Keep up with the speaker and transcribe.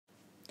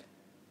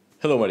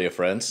Hello my dear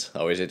friends,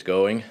 how is it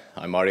going?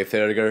 I'm Marty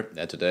Theriger,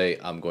 and today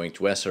I'm going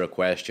to answer a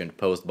question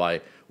posed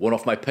by one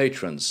of my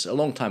patrons a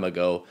long time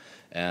ago,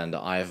 and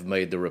I've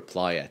made the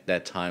reply at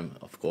that time,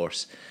 of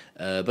course.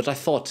 But I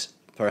thought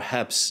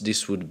perhaps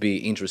this would be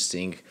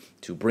interesting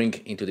to bring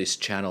into this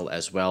channel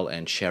as well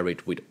and share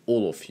it with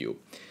all of you.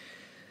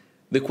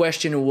 The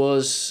question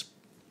was,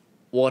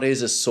 what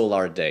is a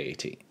solar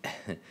deity?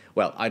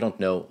 Well, I don't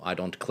know, I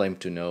don't claim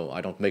to know, I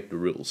don't make the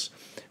rules,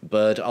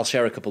 but I'll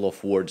share a couple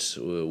of words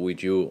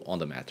with you on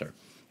the matter.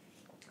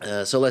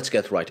 So let's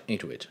get right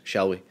into it,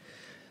 shall we?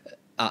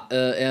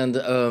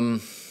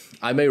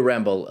 I may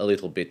ramble a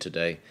little bit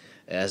today,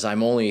 as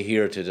I'm only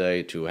here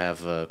today to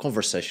have a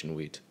conversation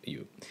with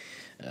you.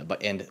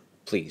 And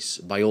please,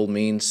 by all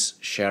means,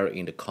 share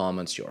in the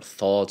comments your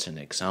thoughts and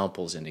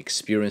examples and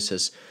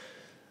experiences.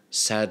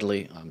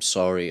 Sadly, I'm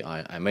sorry,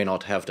 I may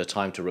not have the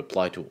time to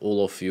reply to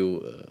all of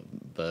you,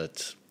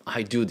 but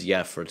I do the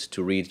effort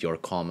to read your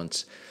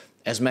comments,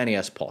 as many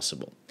as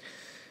possible.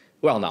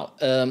 Well now,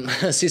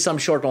 since I'm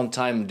short on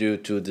time due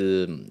to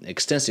the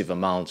extensive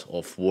amount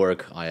of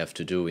work I have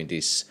to do in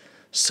this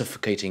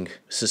suffocating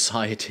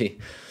society,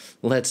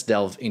 let's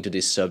delve into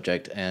this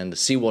subject and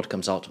see what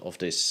comes out of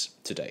this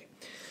today.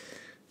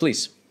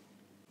 Please,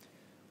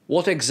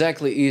 what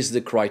exactly is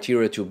the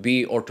criteria to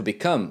be or to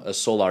become a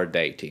solar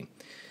deity?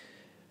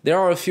 There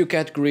are a few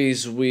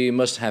categories we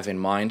must have in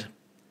mind: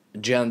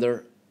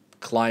 gender,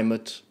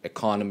 climate,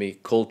 economy,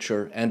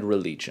 culture, and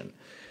religion.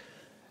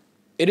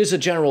 It is a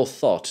general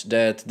thought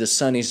that the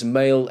sun is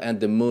male and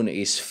the moon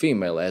is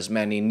female, as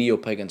many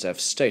neo-pagans have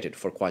stated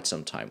for quite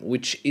some time,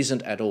 which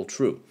isn't at all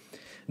true.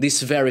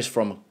 This varies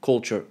from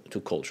culture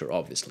to culture,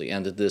 obviously,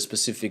 and the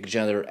specific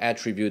gender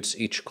attributes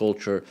each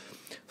culture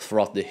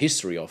throughout the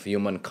history of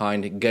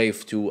humankind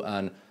gave to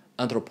an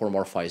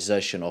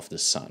anthropomorphization of the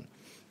sun.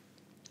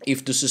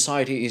 If the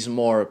society is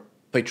more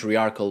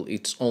patriarchal,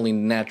 it's only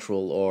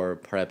natural, or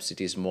perhaps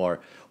it is more,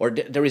 or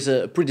there is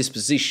a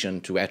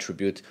predisposition to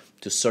attribute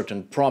to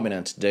certain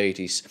prominent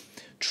deities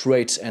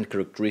traits and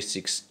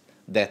characteristics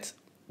that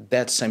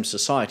that same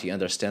society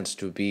understands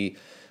to be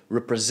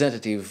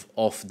representative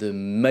of the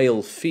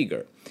male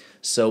figure.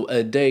 So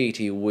a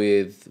deity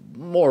with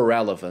more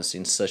relevance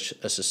in such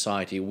a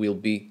society will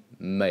be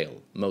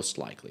male, most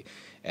likely,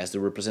 as the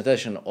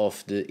representation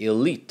of the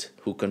elite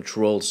who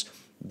controls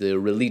the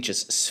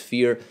religious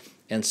sphere,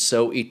 and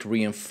so it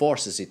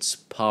reinforces its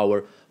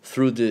power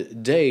through the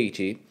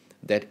deity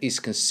that is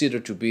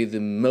considered to be the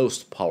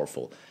most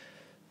powerful,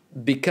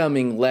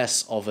 becoming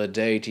less of a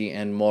deity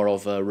and more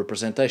of a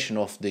representation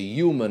of the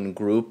human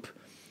group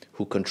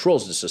who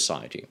controls the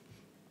society.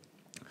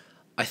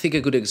 I think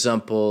a good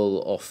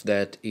example of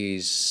that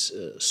is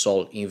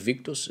Sol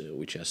Invictus,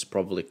 which has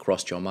probably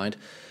crossed your mind,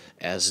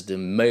 as the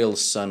male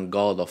sun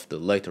god of the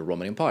later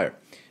Roman Empire,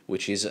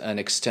 which is an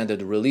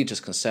extended religious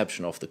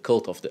conception of the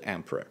cult of the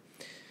emperor.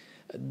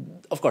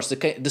 Of course,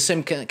 the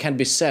same can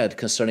be said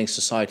concerning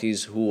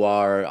societies who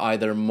are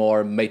either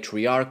more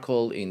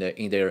matriarchal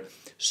in their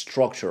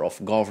structure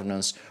of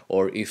governance,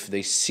 or if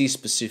they see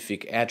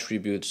specific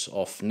attributes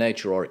of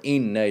nature or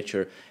in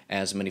nature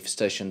as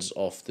manifestations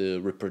of the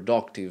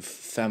reproductive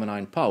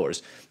feminine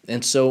powers.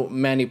 And so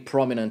many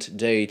prominent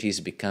deities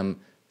become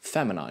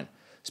feminine,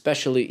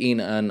 especially in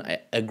an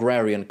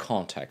agrarian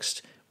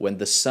context, when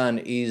the sun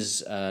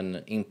is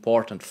an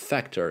important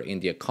factor in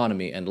the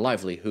economy and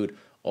livelihood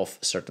of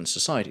certain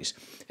societies.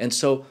 And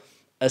so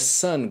a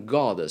sun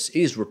goddess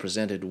is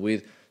represented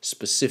with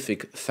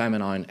specific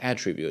feminine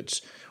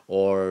attributes,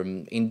 or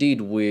indeed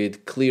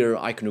with clear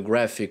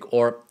iconographic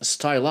or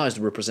stylized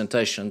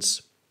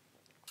representations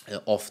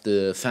of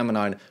the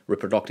feminine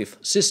reproductive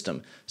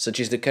system, such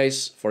is the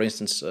case, for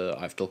instance,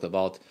 I've talked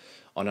about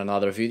on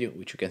another video,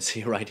 which you can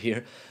see right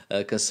here,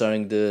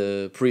 concerning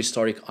the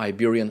prehistoric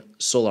Iberian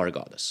solar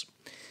goddess.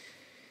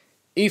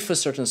 If a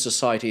certain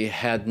society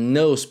had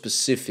no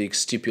specific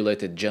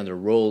stipulated gender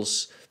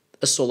roles,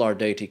 a solar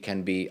deity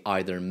can be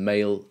either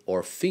male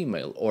or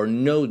female, or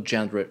no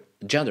gender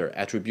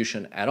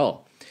attribution at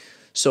all.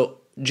 So,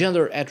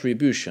 gender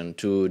attribution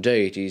to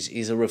deities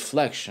is a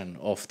reflection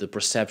of the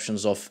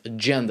perceptions of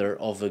gender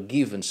of a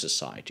given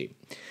society.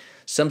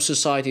 Some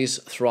societies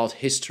throughout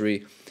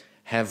history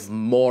have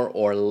more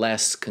or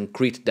less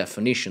concrete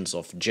definitions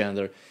of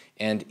gender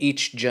and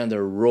each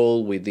gender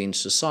role within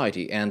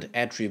society, and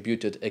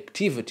attributed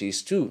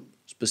activities to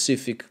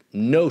specific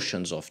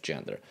notions of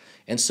gender.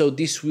 And so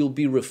this will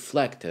be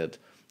reflected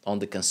on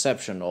the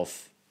conception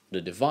of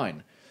the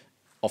divine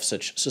of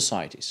such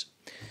societies.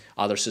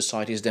 Other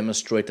societies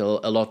demonstrate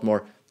a lot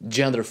more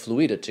gender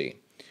fluidity,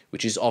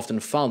 which is often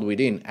found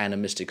within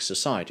animistic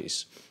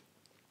societies,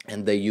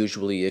 and they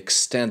usually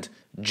extend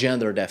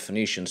gender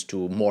definitions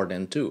to more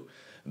than two,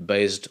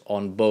 based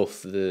on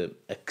both the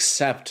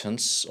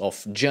acceptance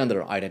of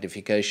gender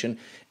identification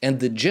and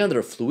the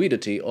gender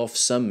fluidity of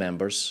some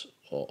members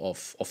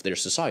of their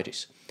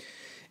societies.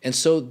 And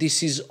so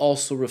this is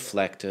also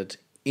reflected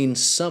in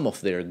some of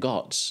their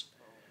gods,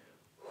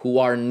 who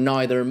are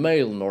neither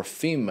male nor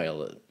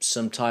female,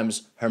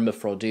 sometimes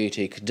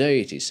hermaphroditic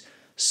deities,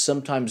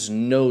 sometimes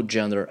no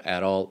gender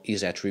at all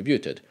is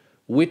attributed,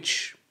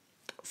 which,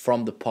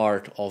 from the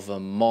part of a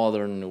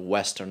modern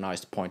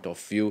westernized point of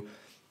view,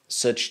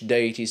 such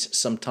deities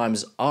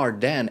sometimes are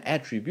then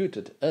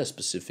attributed a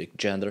specific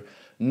gender,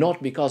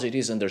 not because it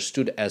is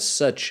understood as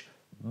such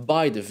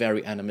by the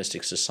very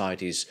animistic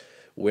societies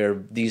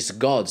where these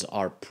gods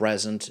are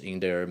present in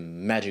their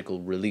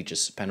magical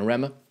religious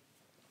panorama,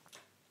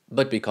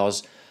 but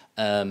because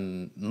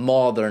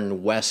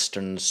modern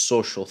Western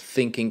social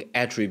thinking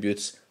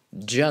attributes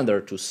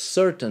gender to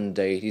certain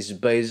deities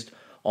based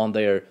on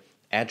their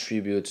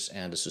attributes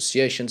and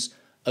associations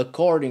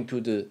according to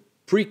the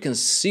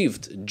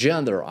preconceived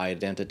gender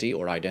identity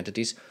or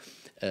identities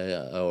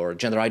or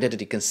gender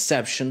identity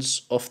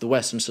conceptions of the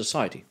Western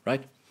society,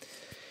 right?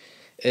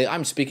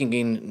 I'm speaking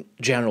in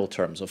general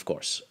terms, of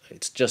course.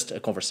 It's just a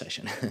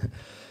conversation.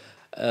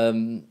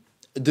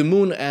 The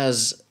moon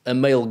as a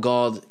male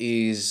god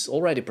is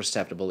already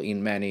perceptible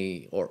in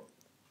many, or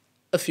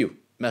a few,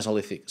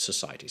 Mesolithic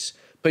societies,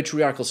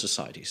 patriarchal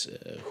societies,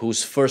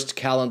 whose first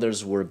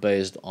calendars were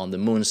based on the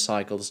moon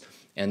cycles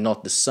and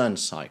not the sun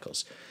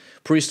cycles.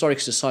 Prehistoric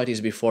societies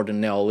before the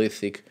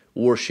Neolithic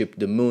worshipped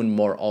the moon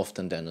more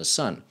often than the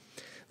sun.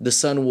 The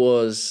sun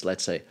was,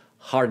 let's say,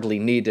 hardly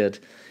needed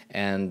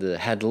and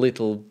had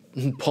little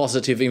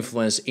positive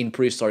influence in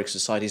prehistoric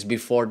societies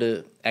before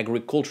the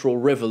agricultural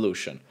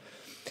revolution.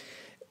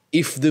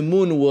 If the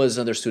moon was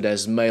understood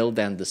as male,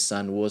 then the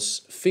sun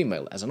was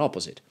female, as an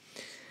opposite.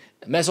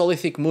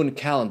 Mesolithic moon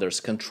calendars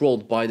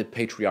controlled by the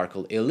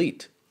patriarchal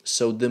elite,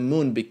 so the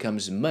moon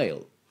becomes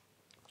male,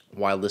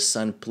 while the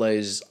sun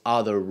plays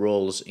other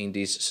roles in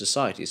these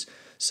societies,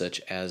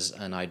 such as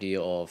an idea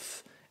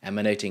of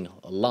emanating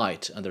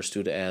light,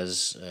 understood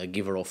as a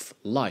giver of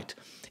light,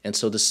 and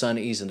so the sun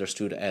is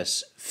understood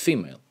as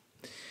female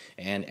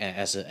and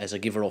as a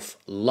giver of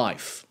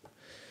life.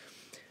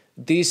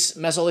 This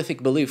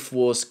Mesolithic belief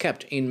was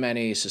kept in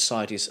many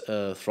societies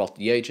throughout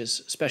the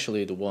ages,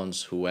 especially the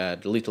ones who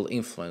had little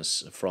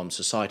influence from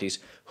societies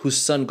whose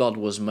sun god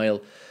was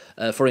male.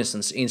 For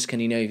instance, in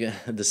Scandinavia,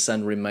 the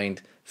sun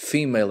remained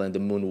female and the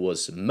moon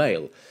was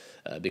male,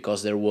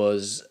 because there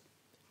was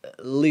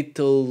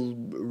little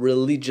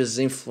religious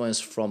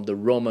influence from the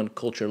Roman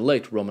culture,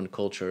 late Roman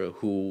culture,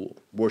 who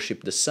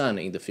worshipped the sun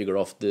in the figure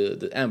of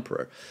the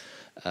emperor.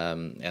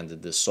 And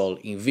the Sol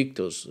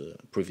Invictus,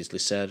 previously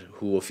said,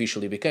 who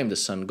officially became the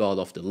sun god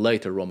of the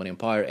later Roman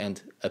Empire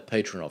and a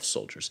patron of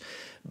soldiers.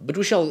 But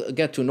we shall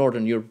get to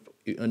Northern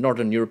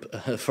Europe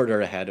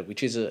further ahead,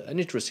 which is an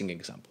interesting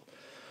example.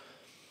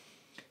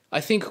 I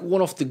think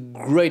one of the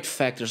great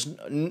factors,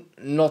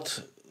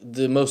 not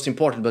the most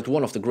important, but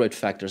one of the great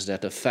factors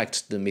that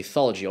affects the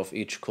mythology of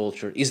each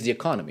culture is the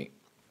economy.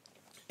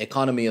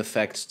 Economy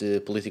affects the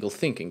political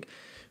thinking,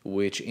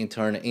 which in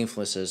turn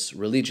influences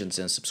religions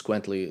and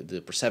subsequently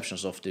the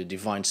perceptions of the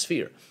divine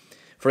sphere.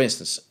 For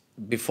instance,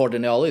 before the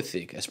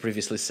Neolithic, as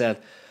previously said,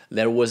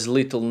 there was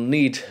little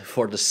need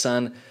for the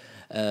sun,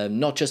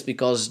 not just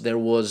because there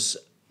was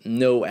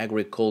no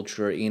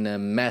agriculture in a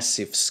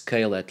massive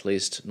scale, at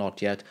least,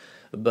 not yet,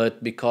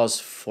 but because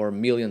for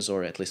millions,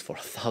 or at least for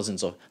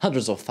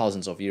hundreds of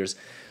thousands of years,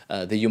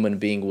 the human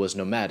being was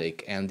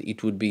nomadic, and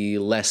it would be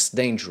less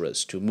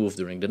dangerous to move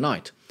during the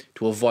night,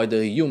 to avoid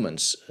the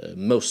human's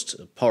most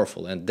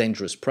powerful and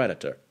dangerous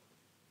predator,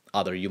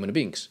 other human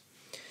beings.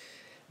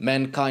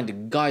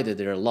 Mankind guided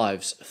their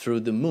lives through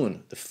the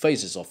moon, the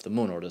phases of the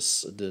moon, or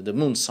the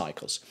moon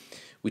cycles,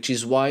 which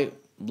is why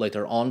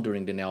later on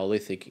during the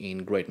Neolithic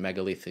in great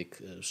megalithic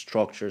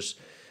structures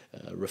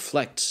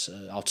reflects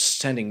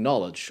outstanding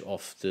knowledge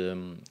of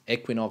the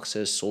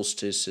equinoxes,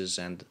 solstices,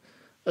 and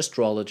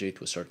astrology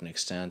to a certain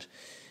extent,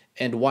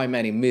 and why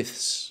many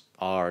myths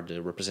are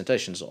the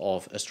representations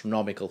of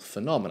astronomical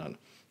phenomenon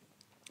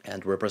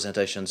and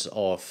representations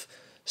of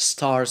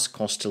stars,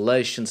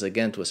 constellations,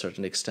 again to a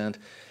certain extent,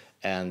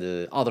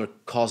 and other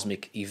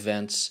cosmic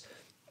events,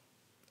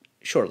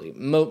 surely,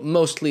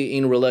 mostly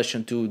in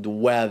relation to the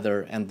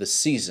weather and the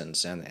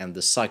seasons and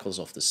the cycles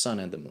of the sun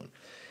and the moon.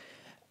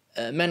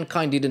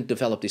 Mankind didn't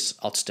develop this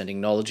outstanding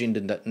knowledge in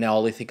the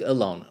Neolithic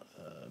alone.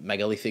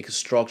 Megalithic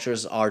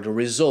structures are the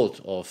result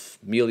of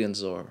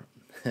millions, or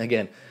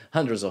again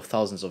hundreds of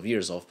thousands of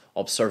years of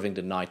observing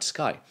the night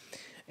sky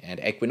and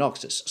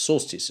equinoxes,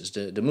 solstices,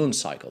 the moon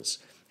cycles,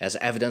 as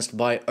evidenced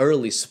by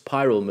early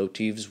spiral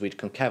motifs with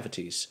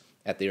concavities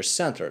at their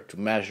center to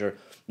measure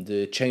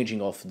the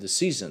changing of the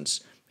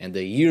seasons and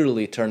the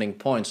yearly turning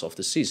points of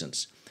the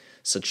seasons.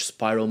 Such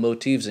spiral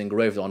motifs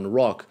engraved on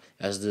rock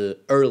as the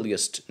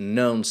earliest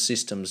known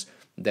systems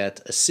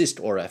that assist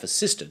or have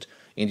assisted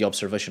in the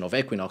observation of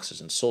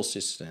equinoxes and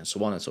solstices and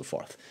so on and so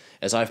forth,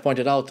 as I've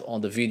pointed out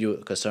on the video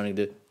concerning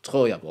the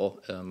Troyable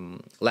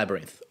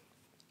labyrinth.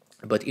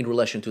 But in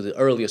relation to the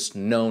earliest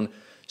known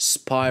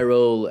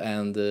spiral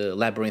and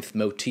labyrinth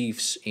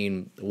motifs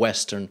in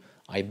Western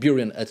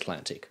Iberian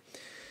Atlantic.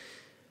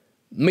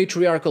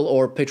 Matriarchal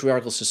or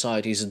patriarchal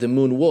societies, the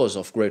moon was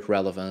of great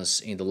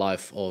relevance in the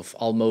life of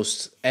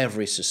almost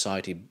every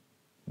society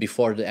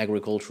before the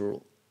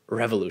agricultural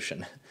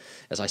revolution,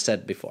 as I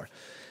said before.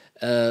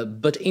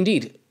 But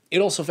indeed, it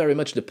also very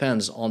much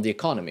depends on the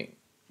economy,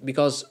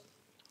 because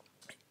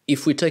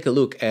if we take a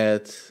look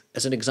at,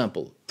 as an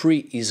example,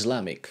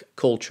 pre-Islamic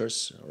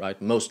cultures, right,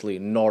 mostly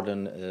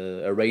northern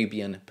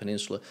Arabian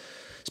Peninsula,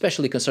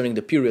 especially concerning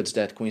the periods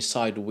that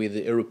coincide with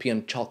the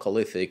European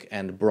Chalcolithic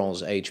and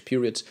Bronze Age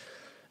periods,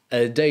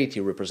 a deity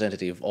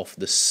representative of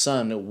the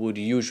sun would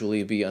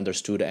usually be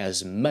understood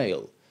as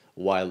male,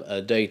 while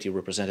a deity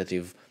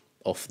representative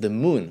of the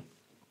moon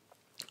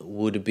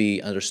would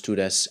be understood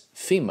as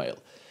female.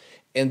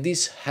 And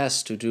this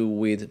has to do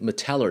with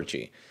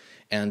metallurgy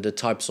and the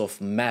types of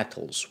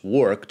metals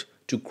worked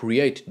to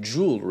create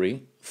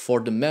jewelry for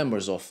the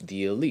members of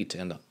the elite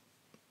and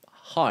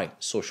high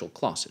social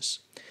classes.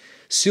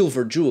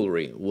 Silver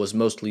jewelry was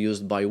mostly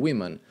used by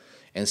women,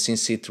 and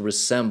since it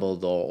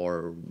resembled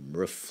or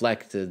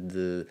reflected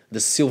the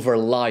silver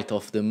light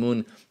of the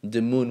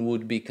moon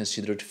would be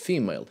considered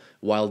female,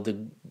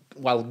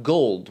 while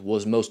gold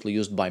was mostly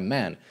used by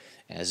men,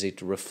 as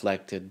it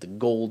reflected the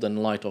golden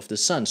light of the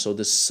sun, so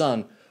the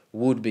sun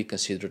would be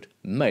considered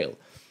male.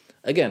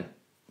 Again,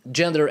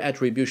 gender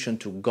attribution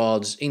to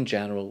gods in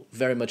general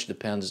very much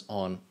depends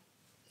on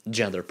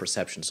gender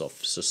perceptions of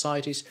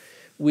societies,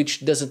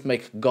 which doesn't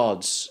make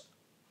gods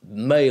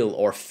male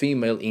or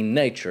female in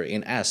nature,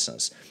 in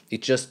essence.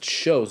 It just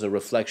shows a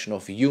reflection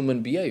of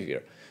human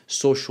behavior,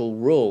 social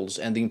roles,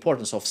 and the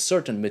importance of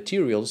certain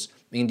materials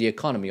in the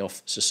economy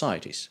of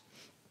societies.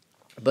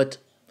 But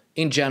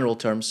in general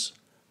terms,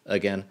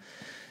 again,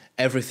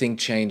 everything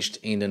changed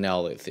in the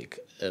Neolithic.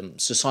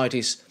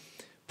 Societies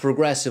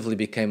progressively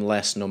became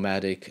less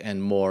nomadic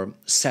and more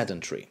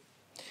sedentary.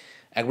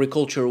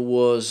 Agriculture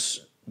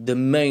was the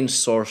main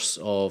source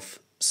of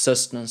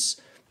sustenance,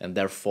 and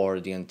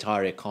therefore the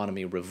entire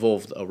economy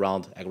revolved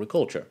around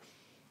agriculture,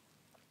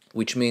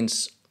 which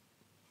means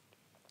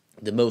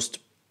the most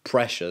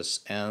precious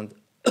and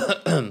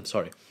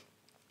sorry,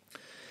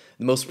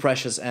 the most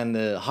precious and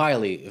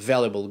highly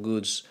valuable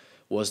goods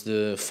was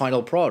the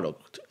final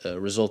product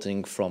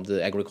resulting from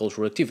the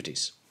agricultural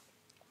activities.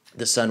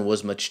 The sun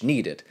was much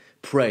needed,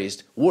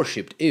 praised,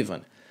 worshipped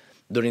even.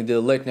 During the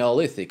late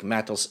Neolithic,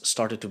 metals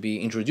started to be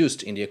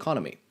introduced in the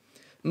economy,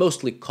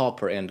 mostly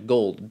copper and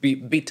gold,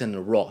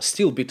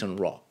 still beaten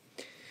raw.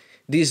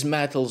 These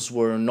metals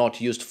were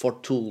not used for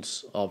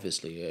tools,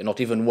 obviously,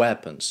 not even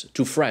weapons,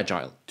 too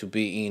fragile to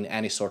be in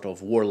any sort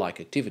of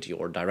warlike activity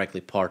or directly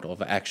part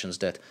of actions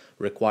that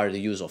require the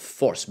use of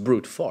force,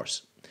 brute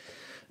force.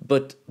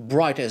 But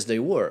bright as they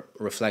were,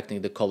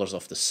 reflecting the colors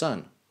of the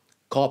sun,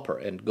 copper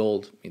and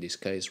gold in this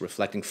case,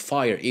 reflecting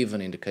fire even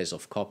in the case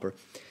of copper,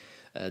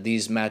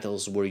 these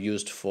metals were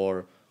used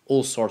for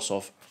all sorts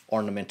of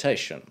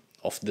ornamentation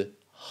of the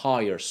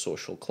higher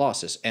social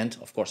classes and,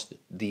 of course,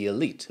 the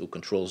elite who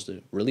controls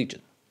the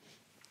religion.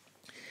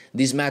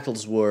 These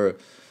metals were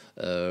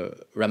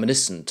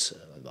reminiscent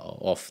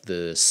of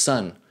the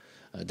sun,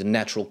 the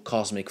natural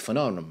cosmic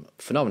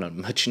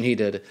phenomenon much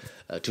needed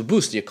to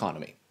boost the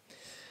economy.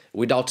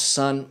 Without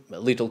sun,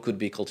 little could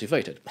be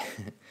cultivated.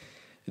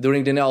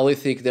 During the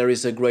Neolithic, there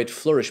is a great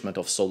flourishment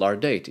of solar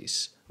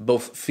deities,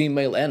 both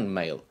female and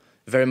male,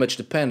 very much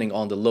depending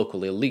on the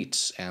local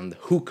elites and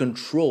who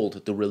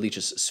controlled the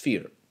religious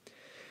sphere.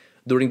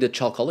 During the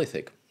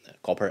Chalcolithic,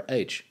 Copper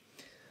Age,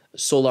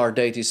 solar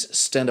deities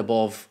stand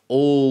above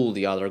all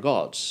the other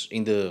gods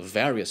in the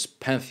various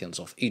pantheons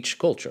of each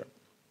culture.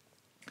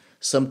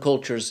 Some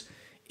cultures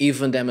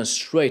even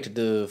demonstrate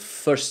the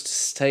first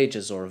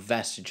stages or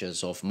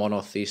vestiges of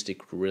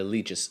monotheistic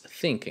religious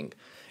thinking,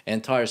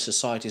 entire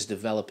societies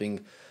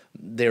developing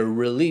their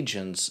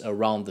religions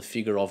around the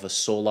figure of a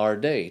solar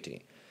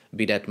deity,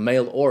 be that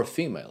male or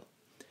female.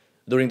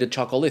 During the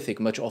Chalcolithic,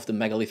 much of the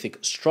megalithic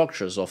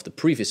structures of the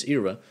previous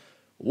era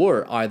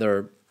were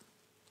either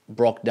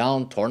broke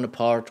down, torn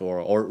apart,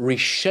 or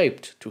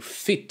reshaped to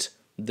fit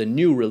the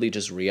new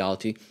religious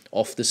reality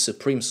of the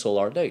supreme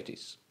solar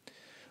deities.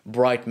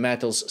 Bright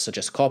metals such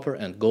as copper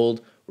and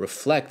gold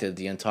reflected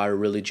the entire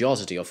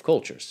religiosity of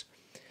cultures.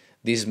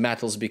 These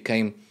metals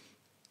became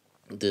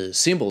the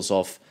symbols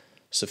of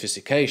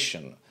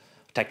sophistication,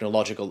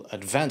 technological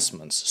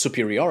advancements,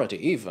 superiority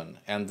even,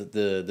 and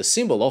the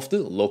symbol of the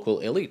local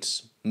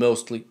elites,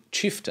 mostly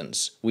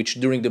chieftains, which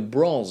during the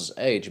Bronze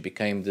Age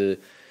became the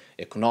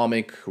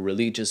economic,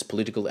 religious,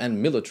 political,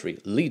 and military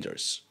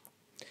leaders.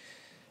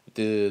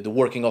 The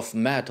working of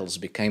metals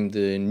became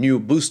the new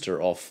booster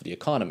of the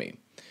economy,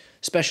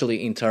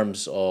 especially in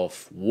terms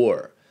of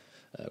war,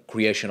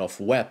 creation of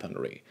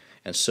weaponry.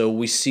 And so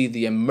we see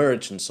the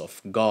emergence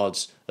of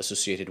gods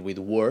associated with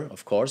war,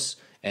 of course,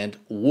 and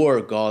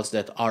war gods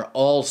that are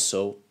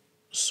also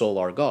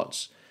solar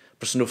gods,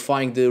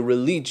 personifying the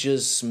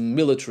religious,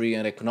 military,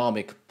 and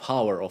economic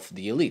power of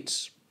the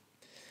elites.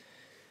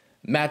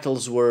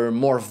 Metals were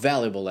more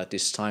valuable at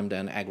this time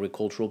than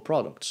agricultural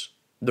products.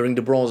 During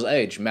the Bronze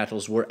Age,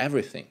 metals were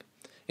everything.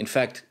 In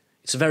fact,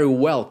 it's very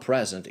well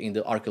present in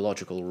the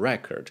archaeological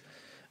record,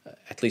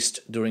 at least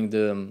during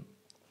the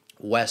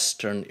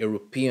Western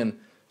European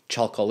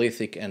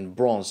Chalcolithic and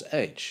Bronze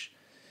Age.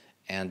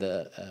 and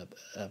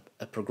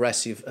a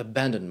progressive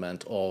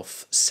abandonment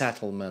of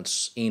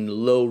settlements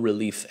in low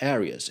relief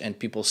areas, and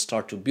people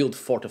start to build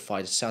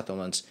fortified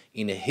settlements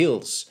in the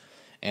hills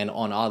and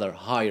on other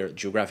higher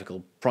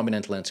geographical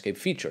prominent landscape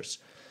features,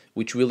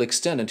 which will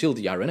extend until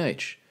the Iron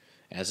Age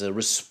as a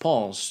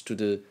response to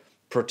the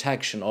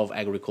protection of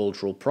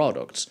agricultural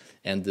products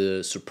and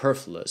the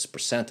superfluous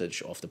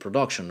percentage of the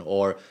production,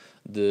 or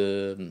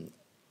the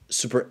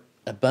super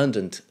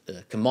abundant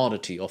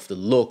commodity of the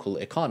local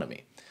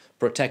economy,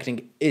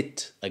 protecting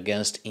it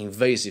against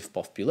invasive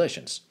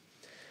populations.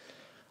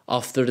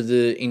 After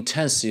the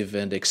intensive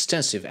and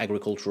extensive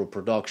agricultural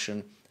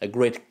production, a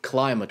great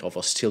climate of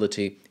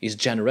hostility is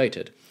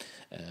generated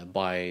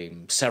by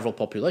several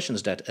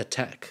populations that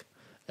attack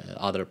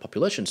other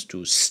populations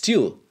to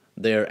steal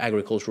their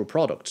agricultural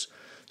products.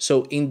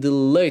 So in the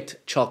late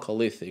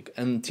Chalcolithic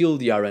until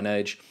the Iron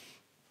Age,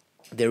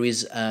 there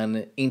is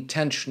an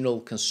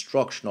intentional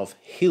construction of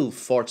hill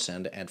forts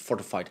and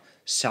fortified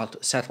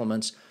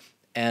settlements,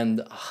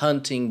 and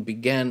hunting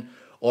began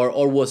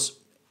or was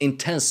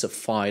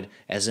intensified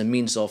as a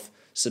means of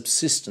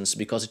subsistence,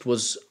 because it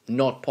was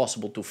not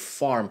possible to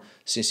farm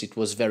since it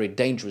was very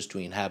dangerous to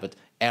inhabit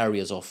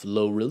areas of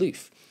low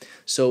relief.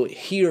 So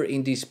here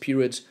in these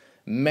periods,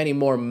 many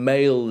more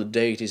male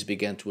deities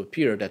began to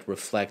appear that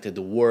reflected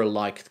the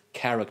warlike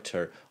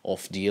character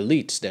of the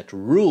elites that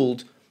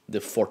ruled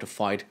the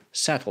fortified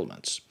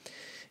settlements.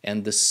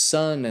 And the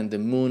sun and the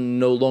moon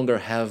no longer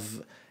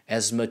have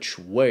as much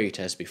weight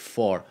as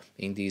before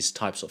in these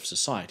types of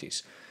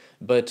societies,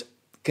 but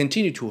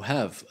continue to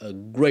have a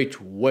great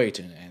weight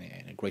and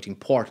a great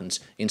importance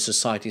in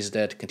societies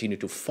that continue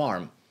to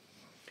farm,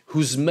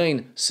 whose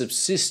main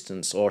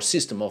subsistence or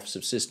system of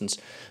subsistence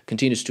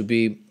continues to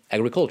be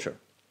agriculture.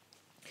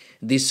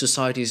 These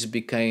societies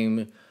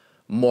became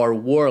more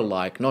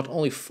warlike, not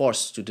only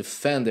forced to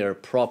defend their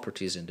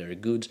properties and their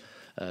goods,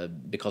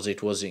 because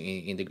it was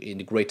in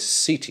the great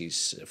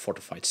cities,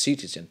 fortified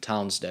cities and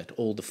towns, that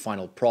all the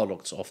final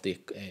products of the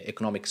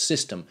economic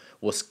system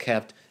was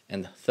kept,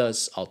 and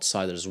thus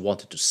outsiders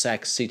wanted to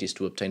sack cities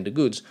to obtain the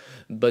goods.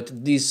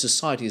 But these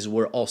societies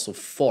were also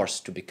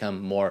forced to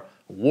become more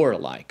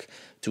warlike,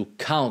 to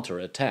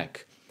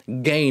counterattack,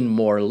 gain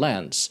more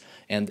lands,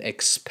 and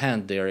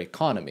expand their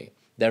economy,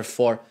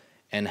 therefore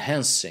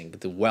enhancing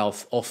the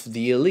wealth of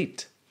the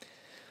elite.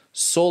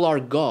 Solar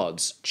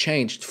gods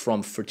changed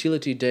from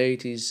fertility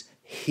deities,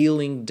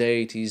 healing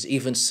deities,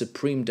 even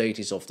supreme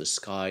deities of the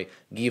sky,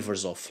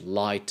 givers of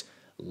light,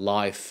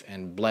 life,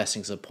 and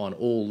blessings upon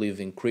all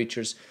living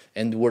creatures,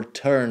 and were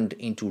turned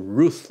into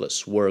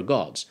ruthless war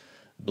gods,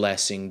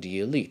 blessing the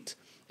elite,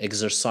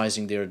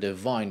 exercising their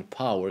divine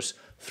powers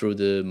through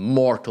the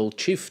mortal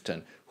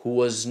chieftain, who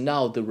was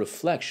now the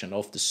reflection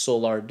of the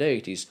solar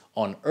deities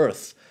on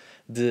earth,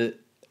 the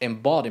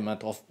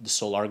embodiment of the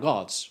solar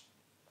gods.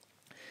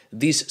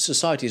 These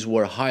societies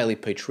were highly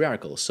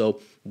patriarchal, so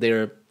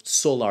their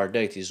solar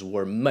deities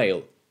were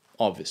male,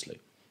 obviously.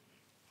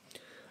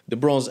 The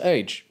Bronze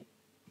Age,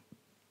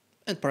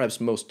 and perhaps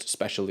most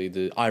especially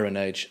the Iron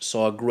Age,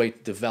 saw a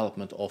great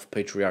development of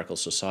patriarchal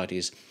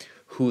societies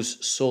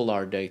whose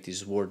solar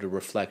deities were the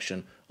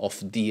reflection of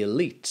the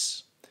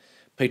elites,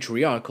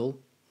 patriarchal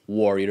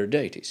warrior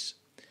deities.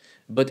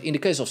 But in the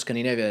case of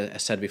Scandinavia,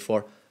 as said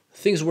before,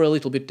 things were a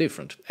little bit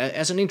different.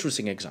 As an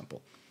interesting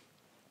example,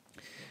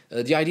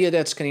 the idea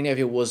that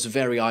Scandinavia was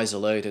very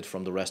isolated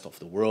from the rest of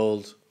the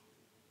world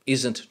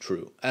isn't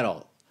true at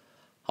all.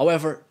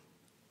 However,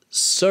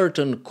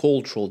 certain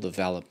cultural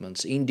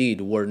developments indeed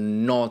were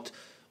not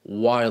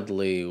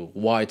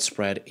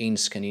widespread in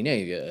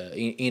Scandinavia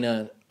in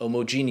a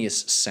homogeneous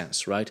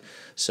sense, right?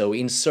 So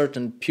in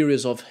certain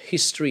periods of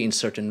history, in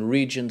certain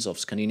regions of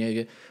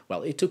Scandinavia,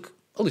 well, it took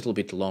a little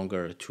bit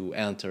longer to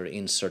enter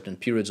in certain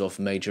periods of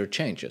major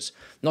changes.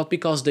 Not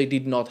because they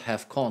did not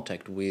have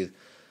contact with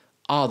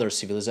other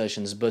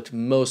civilizations, but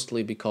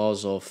mostly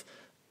because of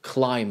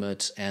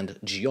climate and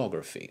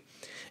geography.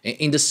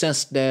 In the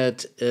sense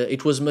that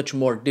it was much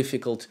more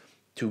difficult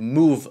to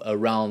move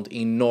around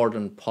in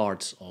northern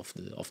parts of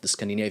the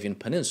Scandinavian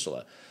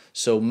peninsula.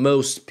 So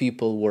most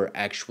people were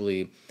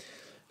actually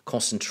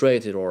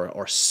concentrated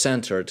or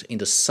centered in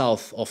the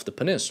south of the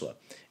peninsula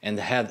and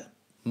had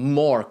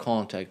more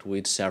contact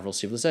with several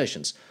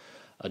civilizations,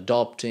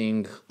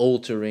 adopting,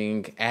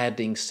 altering,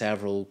 adding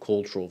several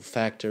cultural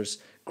factors,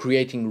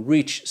 creating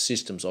rich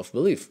systems of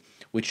belief,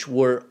 which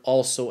were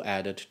also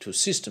added to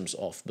systems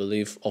of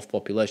belief of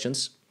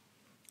populations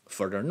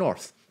further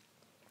north.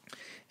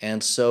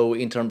 And so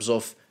in terms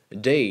of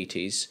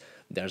deities,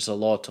 there's a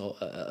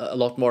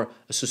lot more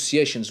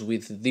associations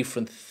with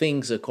different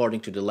things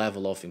according to the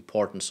level of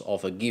importance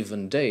of a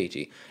given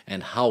deity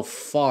and how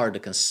far the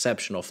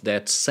conception of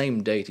that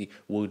same deity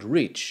would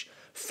reach,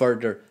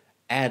 further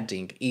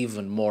adding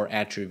even more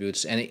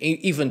attributes and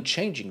even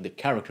changing the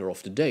character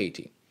of the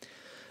deity.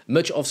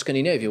 Much of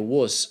Scandinavia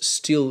was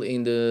still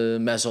in the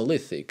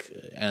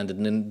Mesolithic and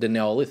the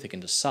Neolithic in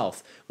the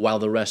south, while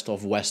the rest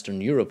of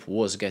Western Europe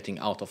was getting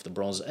out of the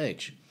Bronze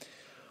Age.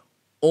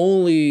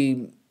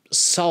 Only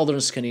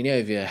southern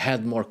Scandinavia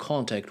had more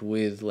contact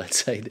with,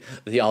 let's say,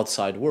 the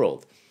outside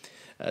world.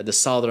 The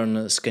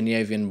southern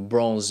Scandinavian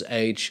Bronze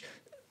Age,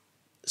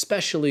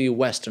 especially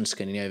Western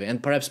Scandinavia,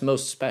 and perhaps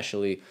most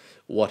especially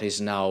what is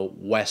now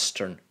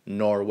Western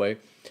Norway,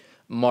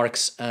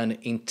 marks an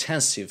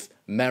intensive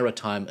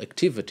maritime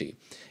activity,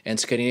 and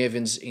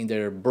Scandinavians in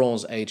their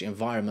Bronze Age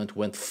environment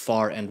went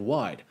far and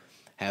wide,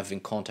 having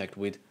contact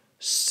with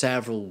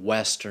several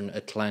Western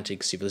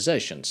Atlantic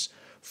civilizations,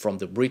 from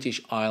the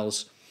British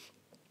Isles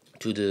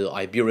to the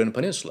Iberian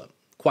Peninsula,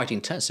 quite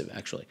intensive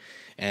actually,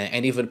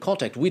 and even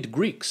contact with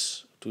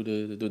Greeks to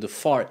the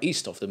far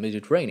east of the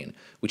Mediterranean,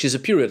 which is a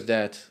period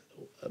that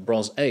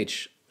Bronze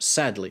Age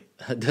sadly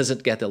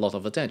doesn't get a lot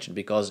of attention,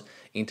 because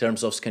in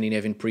terms of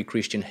Scandinavian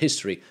pre-Christian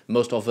history,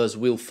 most of us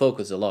will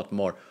focus a lot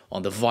more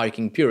on the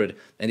Viking period,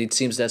 and it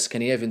seems that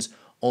Scandinavians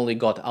only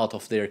got out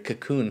of their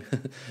cocoon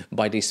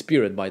by this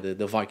period, by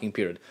the Viking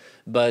period.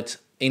 But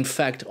in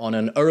fact, on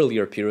an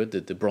earlier period,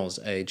 the Bronze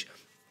Age,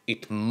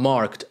 it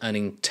marked an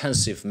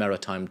intensive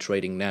maritime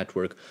trading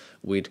network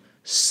with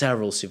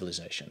several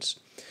civilizations.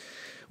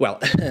 Well,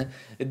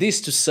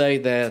 this to say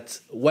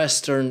that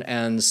Western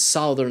and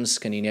Southern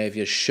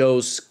Scandinavia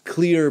shows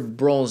clear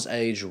Bronze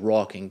Age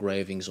rock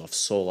engravings of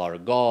solar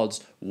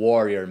gods,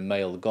 warrior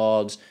male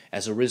gods,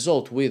 as a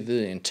result with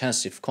the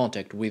intensive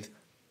contact with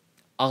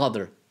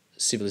other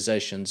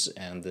civilizations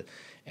and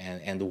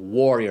the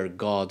warrior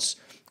gods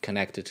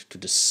connected to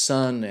the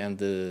sun and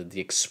the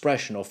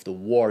expression of the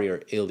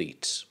warrior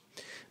elite.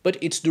 But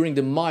it's during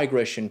the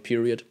migration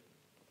period,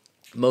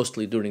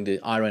 mostly during the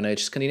Iron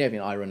Age,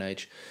 Scandinavian Iron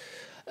Age,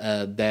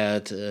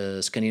 that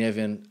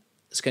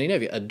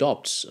Scandinavia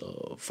adopts,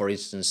 for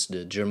instance,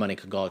 the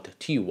Germanic god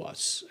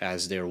Tiwaz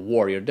as their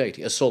warrior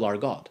deity, a solar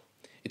god.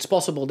 It's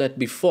possible that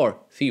before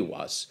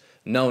Tiwaz,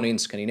 known in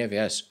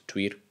Scandinavia as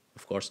Tyr,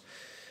 of course,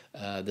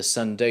 the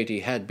sun deity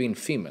had been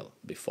female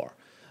before,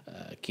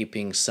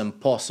 keeping some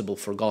possible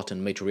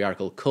forgotten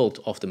matriarchal cult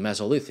of the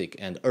Mesolithic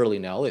and early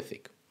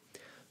Neolithic.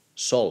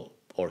 Sol,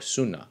 or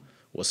Sunna,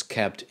 was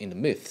kept in the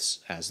myths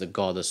as the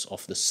goddess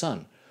of the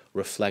sun,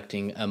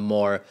 reflecting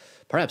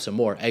perhaps a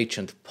more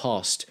ancient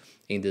past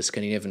in the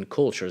Scandinavian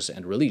cultures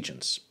and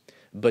religions.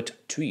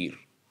 But Tyr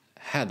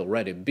had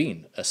already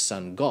been a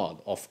sun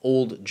god of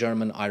old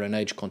German Iron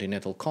Age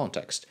continental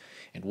context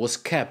and was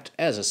kept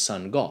as a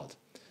sun god.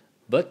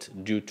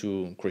 But due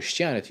to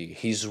Christianity,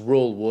 his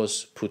role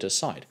was put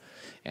aside,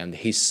 and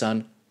his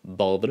son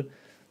Balder,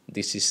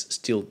 this is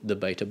still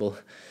debatable,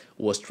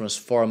 was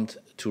transformed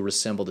to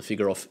resemble the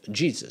figure of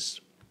Jesus.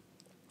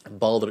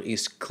 Balder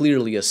is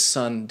clearly a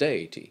sun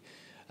deity,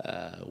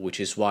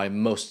 which is why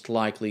most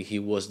likely he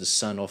was the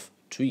son of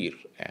Tyr,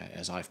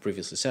 as I've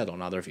previously said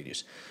on other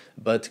videos.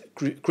 But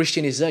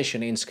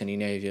Christianization in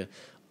Scandinavia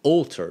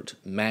altered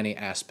many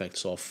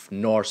aspects of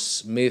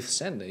Norse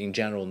myths and in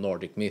general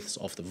Nordic myths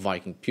of the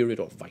Viking period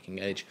or Viking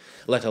Age,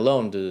 let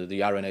alone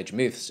the Iron Age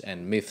myths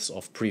and myths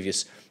of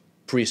previous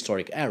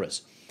prehistoric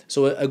eras.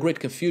 So a great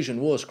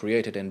confusion was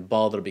created, and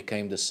Balder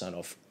became the son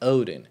of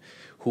Odin,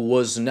 who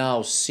was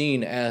now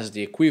seen as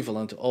the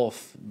equivalent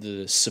of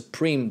the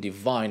supreme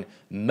divine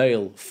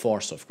male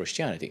force of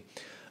Christianity.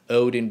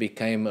 Odin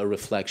became a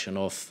reflection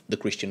of the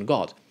Christian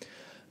God.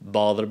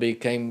 Balder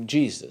became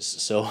Jesus,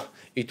 so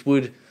it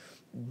would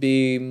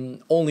be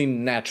only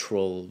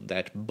natural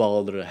that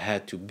Balder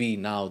had to be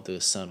now the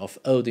son of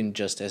Odin,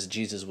 just as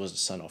Jesus was the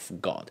son of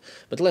God.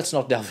 But let's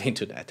not delve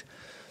into that.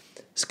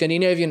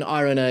 Scandinavian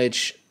Iron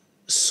Age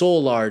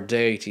solar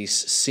deities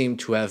seem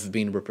to have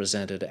been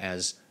represented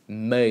as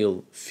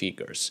male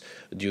figures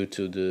due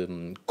to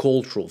the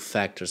cultural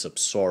factors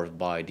absorbed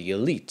by the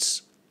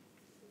elites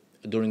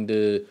during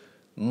the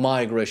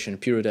migration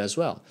period as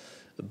well.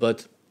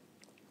 But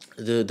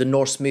the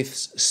Norse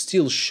myths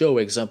still show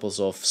examples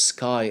of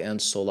sky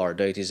and solar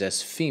deities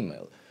as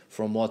female,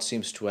 from what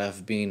seems to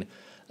have been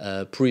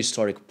a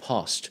prehistoric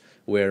past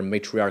where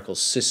matriarchal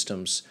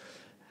systems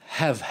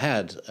have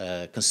had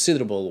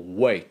considerable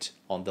weight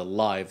on the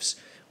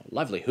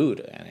livelihood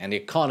and the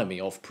economy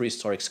of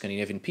prehistoric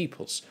Scandinavian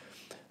peoples,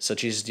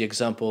 such is the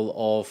example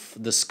of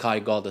the sky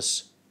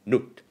goddess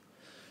Nut,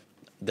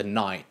 the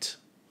night,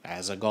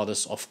 as a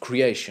goddess of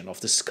creation,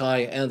 of the sky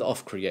and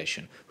of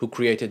creation, who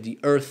created the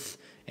earth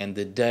and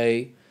the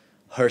day.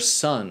 Her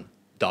son,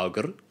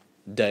 Dagr,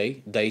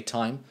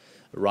 daytime,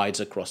 rides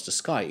across the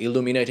sky,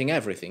 illuminating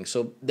everything.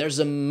 So there's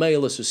a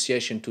male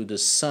association to the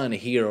sun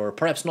here, or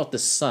perhaps not the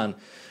sun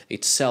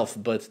itself,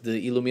 but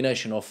the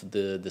illumination of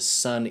the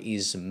sun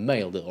is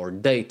male, or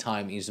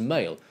daytime is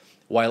male,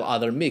 while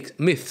other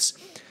myths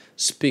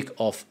speak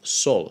of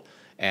Sol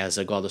as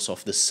a goddess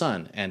of the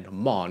sun and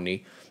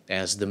Mani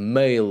as the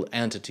male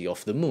entity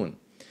of the moon.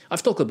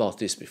 I've talked about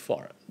this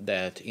before,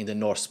 that in the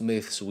Norse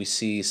myths we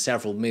see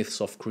several myths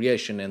of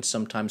creation, and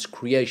sometimes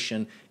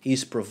creation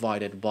is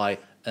provided by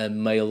a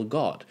male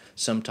god,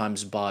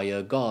 sometimes by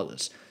a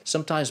goddess,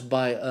 sometimes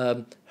by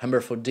a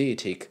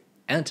hermaphroditic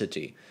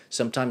entity,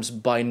 sometimes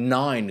by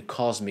 9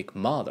 cosmic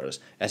mothers,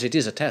 as it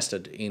is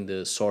attested in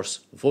the source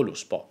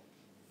Voluspa.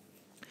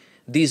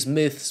 These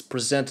myths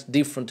present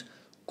different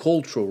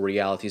cultural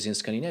realities in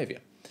Scandinavia,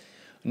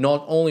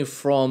 not only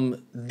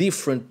from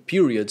different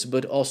periods,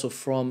 but also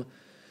from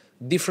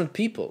different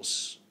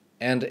peoples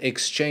and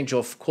exchange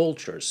of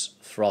cultures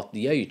throughout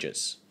the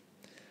ages.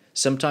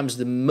 Sometimes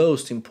the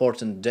most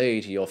important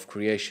deity of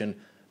creation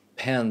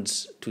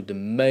pans to the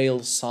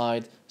male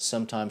side,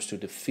 sometimes to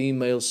the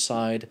female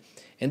side,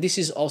 and this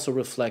is also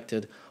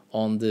reflected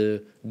on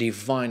the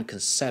divine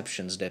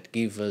conceptions that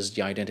give us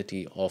the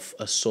identity of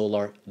a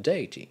solar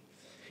deity.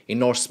 In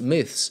Norse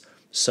myths,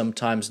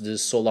 sometimes the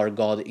solar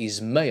god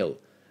is male,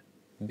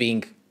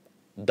 being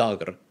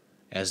Dagr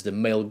as the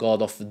male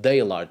god of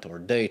daylight or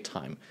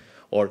daytime,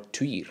 or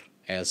Tyr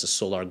as a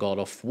solar god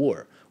of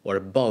war, or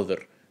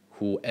Balder,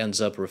 who ends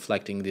up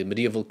reflecting the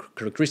medieval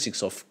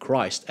characteristics of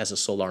Christ as a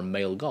solar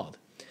male god.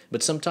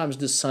 But sometimes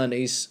the sun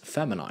is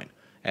feminine,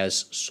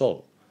 as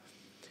Sol.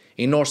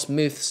 In Norse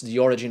myths, the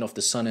origin of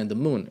the sun and the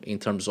moon, in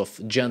terms of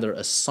gender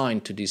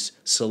assigned to these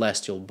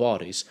celestial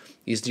bodies,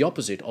 is the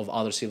opposite of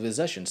other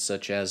civilizations,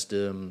 such as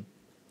the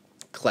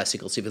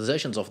classical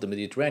civilizations of the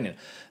Mediterranean,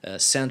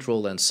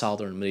 Central and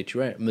Southern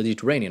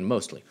Mediterranean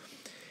mostly.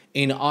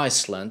 In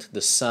Iceland,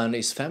 the sun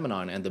is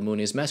feminine and the moon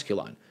is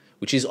masculine,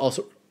 which is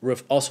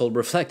also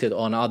reflected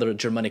on other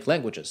Germanic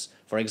languages.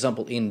 For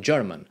example, in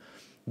German,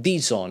 die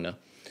Sonne,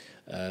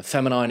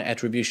 feminine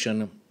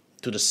attribution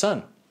to the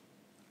sun,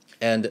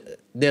 and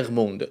der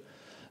Mond,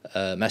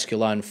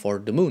 masculine for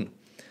the moon.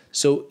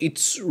 So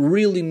it's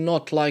really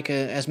not like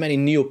as many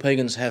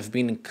neo-pagans have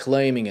been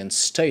claiming and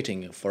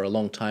stating for a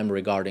long time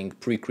regarding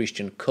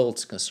pre-Christian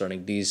cults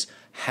concerning these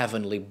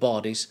heavenly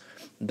bodies,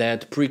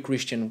 that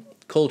pre-Christian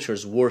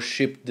cultures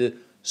worshipped the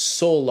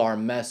solar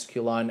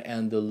masculine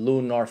and the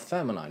lunar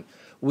feminine,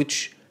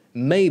 which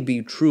may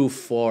be true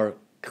for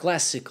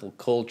classical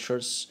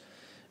cultures,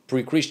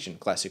 pre-Christian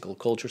classical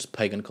cultures,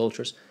 pagan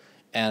cultures,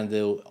 and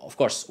of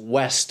course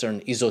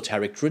Western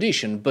esoteric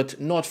tradition, but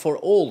not for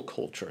all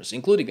cultures,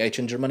 including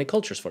ancient Germanic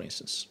cultures, for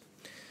instance.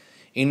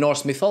 In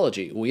Norse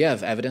mythology, we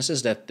have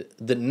evidences that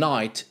the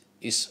night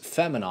is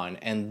feminine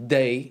and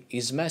day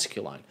is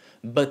masculine,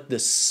 but the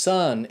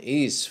sun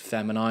is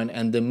feminine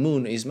and the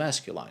moon is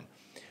masculine,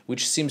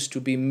 which seems to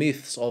be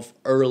myths of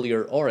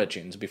earlier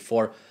origins,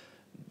 before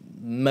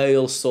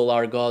male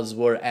solar gods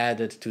were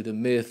added to the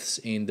myths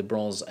in the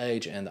Bronze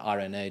Age and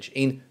Iron Age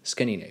in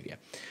Scandinavia,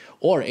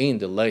 or in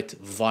the late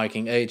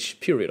Viking Age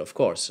period, of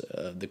course.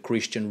 The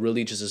Christian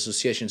religious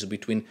associations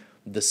between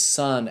the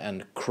sun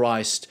and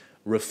Christ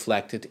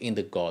reflected in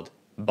the god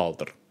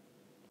Balder.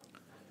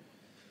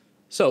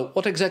 So,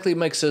 what exactly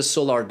makes a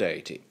solar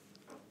deity?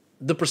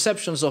 The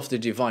perceptions of the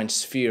divine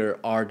sphere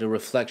are the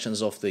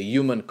reflections of the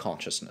human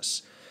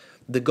consciousness.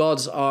 The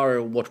gods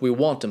are what we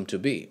want them to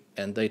be,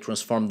 and they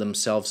transform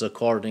themselves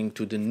according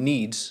to the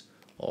needs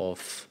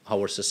of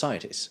our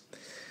societies.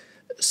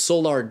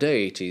 Solar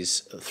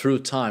deities, through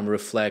time,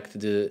 reflect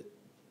the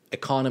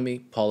economy,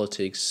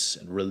 politics,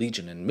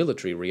 religion, and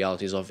military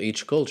realities of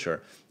each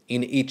culture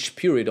in each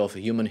period of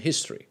human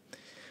history.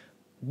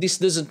 This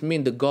doesn't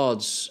mean the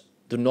gods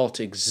do not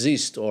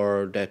exist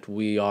or that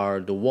we are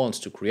the ones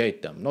to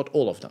create them, not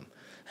all of them.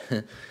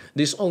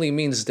 This only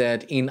means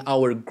that in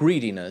our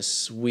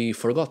greediness we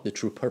forgot the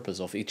true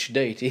purpose of each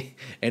deity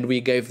and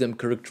we gave them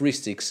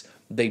characteristics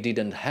they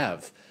didn't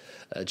have,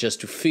 just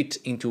to fit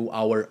into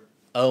our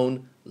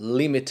own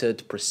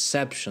limited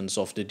perceptions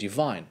of the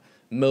divine,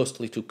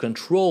 mostly to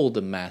control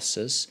the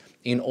masses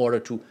in order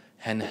to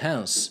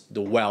enhance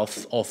the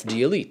wealth of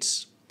the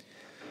elites.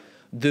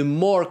 The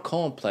more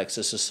complex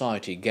a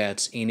society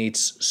gets in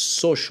its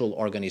social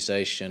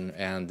organization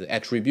and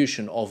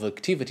attribution of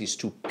activities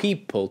to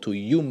people, to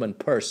human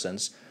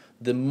persons,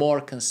 the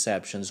more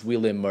conceptions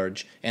will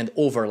emerge and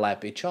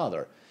overlap each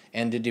other,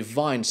 and the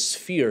divine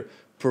sphere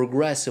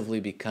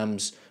progressively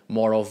becomes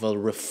more of a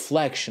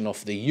reflection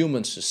of the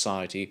human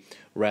society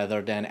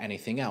rather than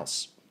anything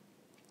else.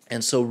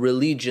 And so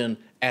religion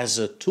as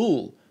a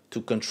tool to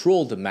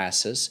control the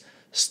masses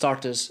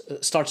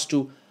starts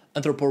to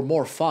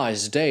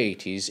anthropomorphize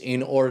deities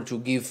in order to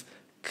give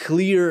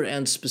clear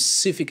and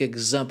specific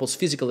examples,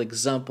 physical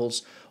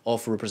examples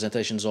of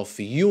representations of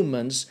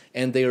humans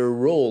and their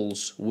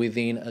roles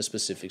within a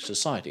specific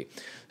society.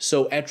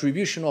 So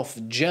attribution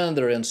of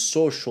gender and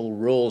social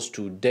roles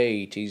to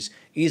deities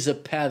is a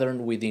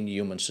pattern within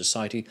human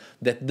society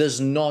that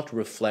does not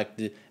reflect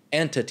the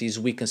entities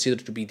we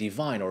consider to be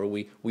divine, or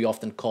we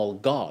often call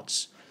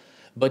gods.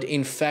 But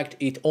in fact,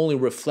 it only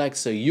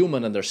reflects a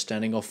human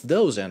understanding of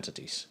those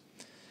entities.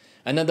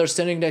 An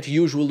understanding that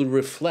usually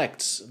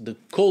reflects the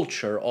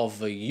culture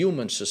of a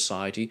human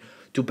society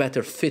to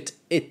better fit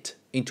it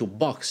into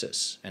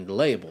boxes and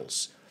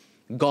labels.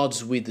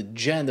 Gods with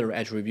gender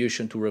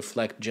attribution to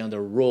reflect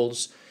gender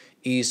roles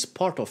is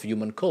part of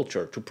human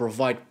culture, to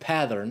provide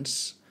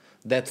patterns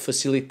that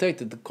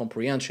facilitate the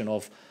comprehension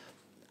of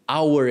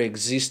our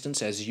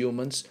existence as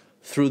humans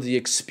through the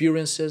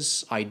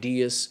experiences,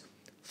 ideas,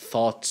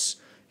 thoughts,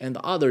 and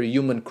other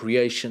human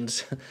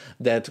creations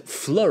that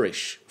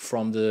flourish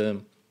from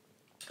the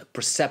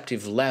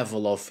perceptive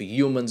level of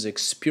humans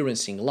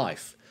experiencing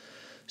life.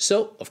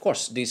 So, of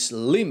course, this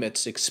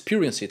limits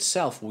experience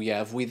itself we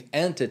have with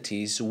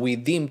entities we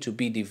deem to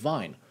be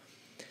divine.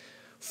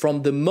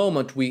 From the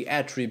moment we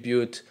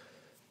attribute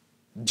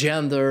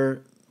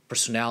gender,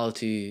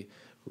 personality,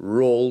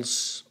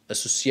 roles,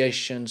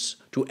 associations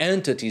to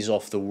entities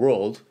of the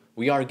world,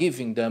 we are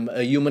giving them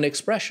a human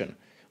expression,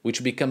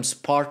 which becomes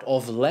part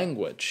of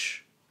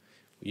language,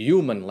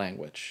 human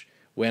language,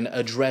 when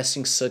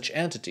addressing such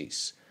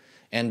entities.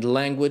 And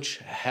language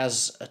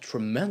has a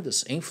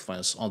tremendous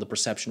influence on the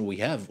perception we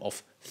have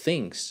of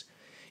things.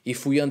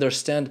 If we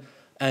understand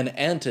an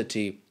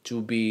entity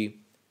to be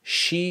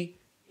she,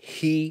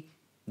 he,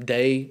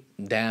 they,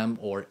 them,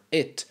 or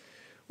it,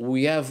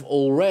 we have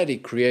already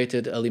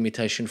created a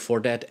limitation for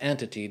that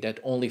entity that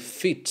only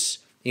fits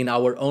in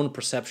our own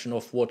perception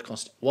of what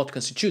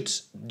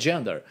constitutes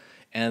gender,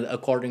 and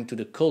according to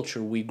the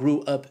culture we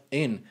grew up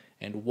in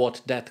and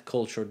what that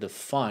culture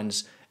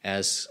defines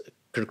as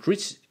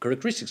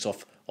characteristics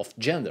of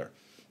gender.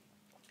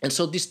 And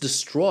so this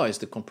destroys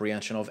the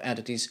comprehension of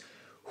entities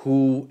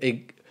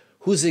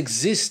whose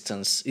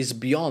existence is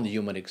beyond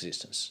human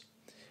existence,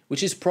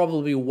 which is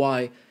probably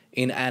why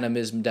in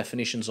animism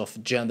definitions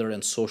of gender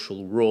and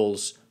social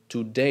roles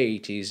to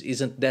deities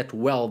isn't that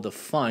well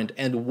defined,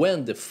 and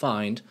when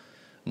defined,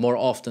 more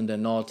often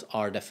than not,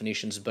 are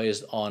definitions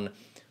based on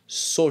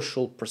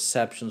social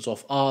perceptions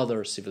of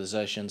other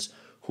civilizations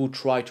who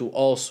try to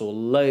also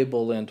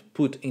label and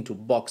put into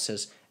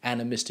boxes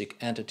animistic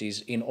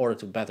entities in order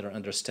to better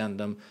understand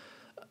them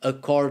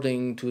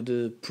according to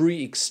the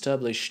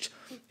pre-established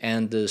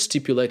and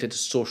stipulated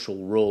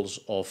social roles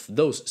of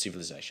those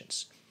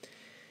civilizations.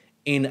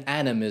 In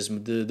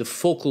animism, the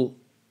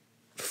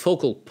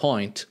focal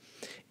point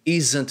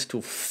isn't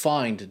to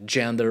find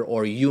gender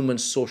or human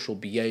social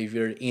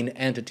behavior in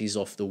entities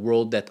of the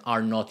world that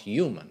are not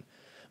human,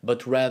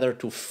 but rather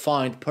to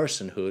find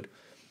personhood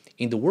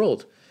in the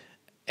world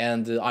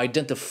and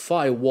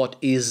identify what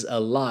is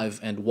alive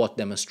and what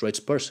demonstrates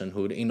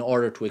personhood in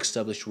order to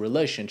establish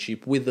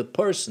relationship with the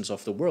persons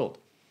of the world.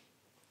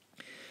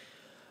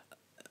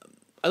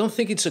 I don't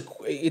think it's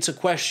a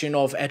question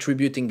of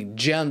attributing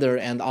gender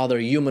and other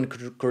human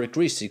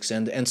characteristics,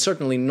 and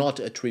certainly not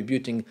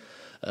attributing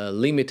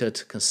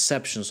limited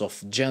conceptions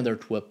of gender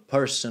to a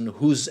person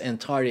whose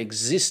entire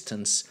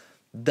existence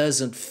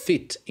doesn't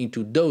fit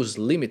into those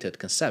limited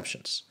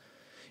conceptions.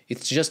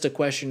 It's just a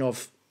question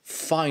of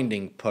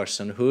finding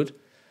personhood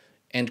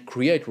and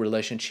create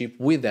relationship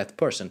with that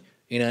person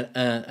in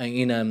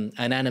an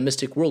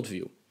animistic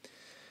worldview.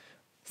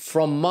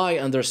 From my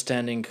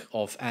understanding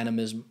of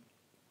animism,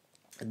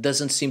 it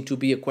doesn't seem to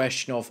be a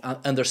question of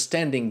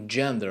understanding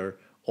gender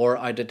or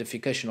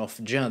identification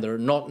of gender,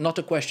 not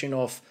a question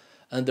of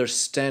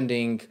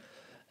understanding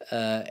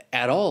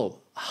at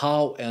all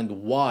how and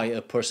why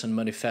a person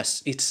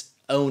manifests its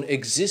own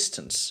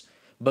existence,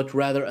 but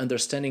rather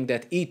understanding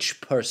that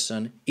each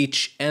person,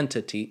 each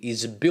entity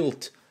is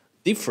built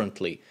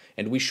differently,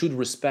 and we should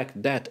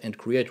respect that and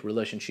create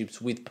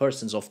relationships with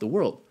persons of the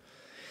world.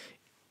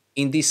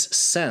 In this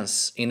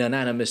sense, in an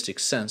animistic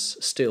sense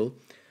still,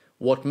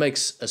 what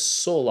makes a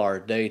solar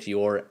deity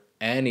or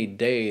any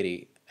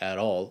deity at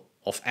all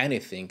of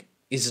anything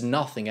is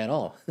nothing at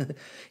all.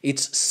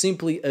 It's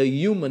simply a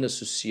human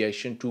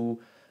association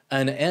to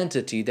an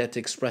entity that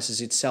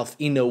expresses itself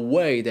in a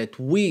way that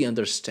we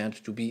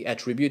understand to be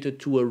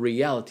attributed to a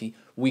reality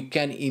we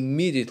can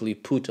immediately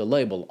put a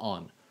label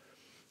on.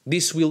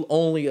 This will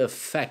only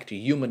affect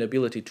human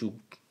ability to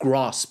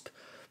grasp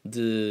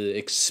the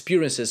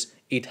experiences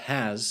it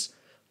has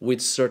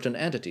with certain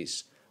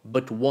entities,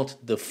 but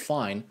won't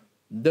define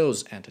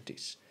those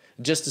entities.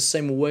 Just the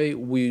same way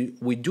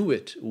we do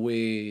it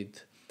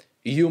with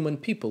human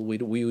people,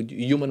 with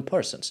human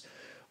persons.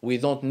 We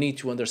don't need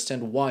to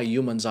understand why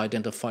humans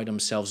identify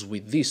themselves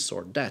with this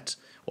or that,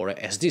 or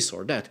as this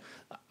or that.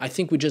 I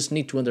think we just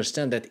need to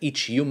understand that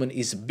each human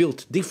is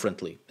built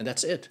differently, and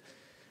that's it.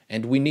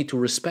 And we need to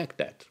respect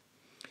that.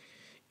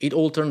 It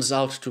all turns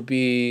out to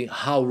be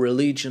how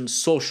religion,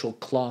 social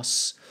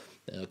class,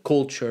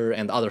 culture,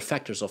 and other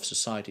factors of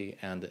society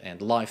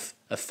and life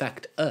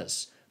affect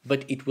us,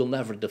 but it will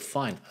never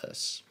define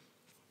us.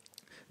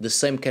 The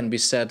same can be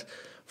said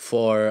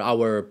for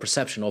our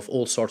perception of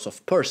all sorts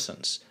of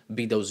persons,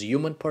 be those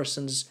human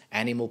persons,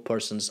 animal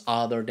persons,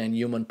 other than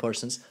human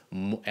persons,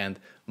 and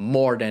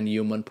more than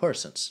human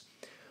persons.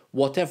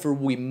 Whatever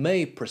we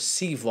may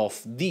perceive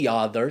of the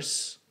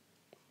others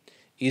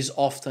is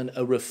often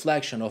a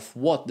reflection of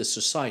what the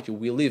society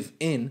we live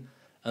in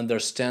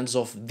understands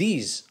of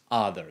these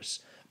others,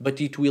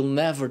 but it will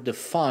never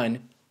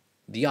define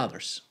the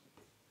others.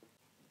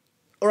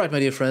 Alright, my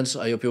dear friends,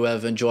 I hope you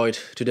have enjoyed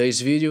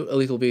today's video. A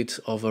little bit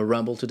of a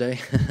ramble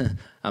today.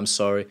 I'm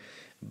sorry,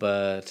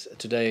 but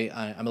today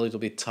I'm a little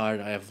bit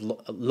tired. I have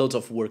loads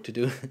of work to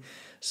do,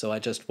 so I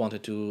just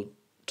wanted to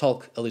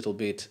talk a little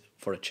bit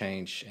for a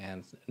change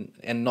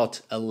and not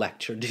a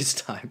lecture this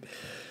time.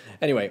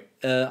 Anyway,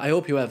 I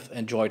hope you have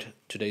enjoyed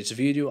today's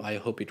video. I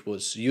hope it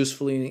was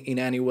useful in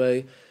any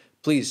way.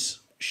 Please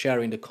share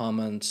in the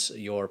comments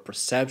your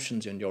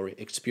perceptions and your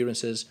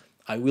experiences.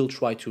 I will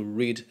try to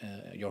read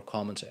your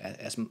comments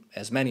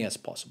as many as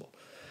possible.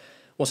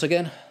 Once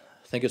again,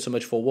 thank you so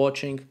much for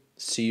watching.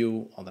 See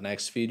you on the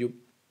next video.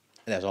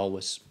 And as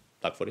always,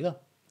 tack för idag.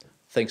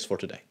 Thanks for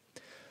today.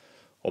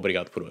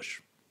 Obrigado por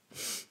hoje.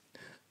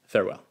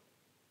 Farewell.